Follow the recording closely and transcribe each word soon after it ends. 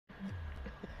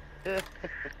I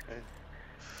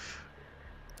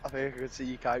think I could see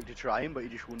your character trying, but he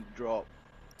just wouldn't drop.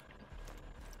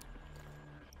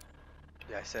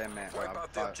 Yeah, same mate. Wipe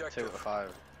out the objective. 2 out of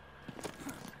 5.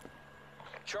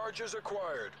 Charges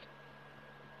acquired.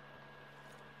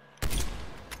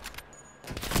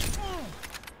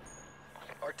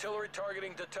 Artillery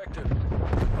targeting detected.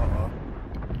 Uh-oh.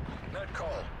 Net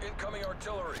call. Incoming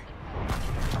artillery.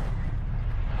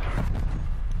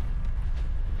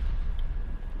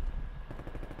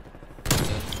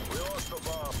 We lost the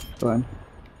bomb. Go on.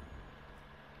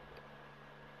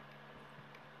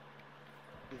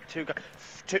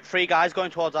 3 guys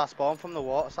going towards our spawn from the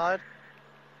water side.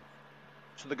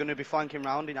 So they're going to be flanking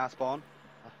round in our spawn.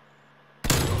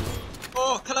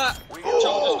 Oh, Collat!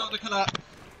 Oh! Got the Collat.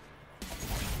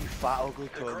 You fat ugly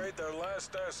cunt. Degrade their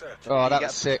last asset. Oh, that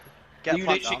was sick. Get You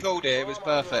flanked literally down. called it, it was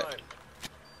perfect.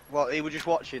 Well, he was just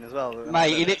watching as well.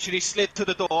 Mate, he literally slid to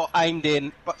the door, aimed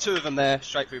in, but 2 of them there,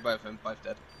 straight through both of them, both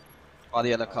dead. By the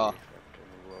yellow car.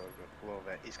 Love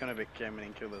it. He's going to be coming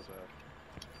in kill as well.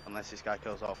 Unless this guy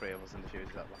kills all 3 of us and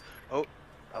defuses that one. Oh,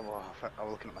 I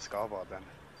was looking at my scoreboard then.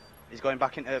 He's going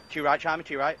back into to your right, Charmi,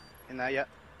 to your right. In there, yeah.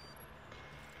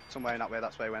 Somewhere in that way,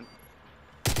 that's where he went.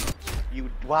 You,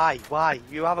 why?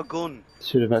 You have a gun.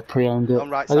 Should have pre-owned it. On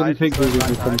right I didn't side. think we were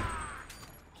Right going to.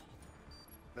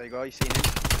 There you go, you seen him.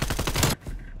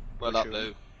 Well up,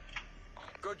 Lou.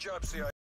 Good job, CI.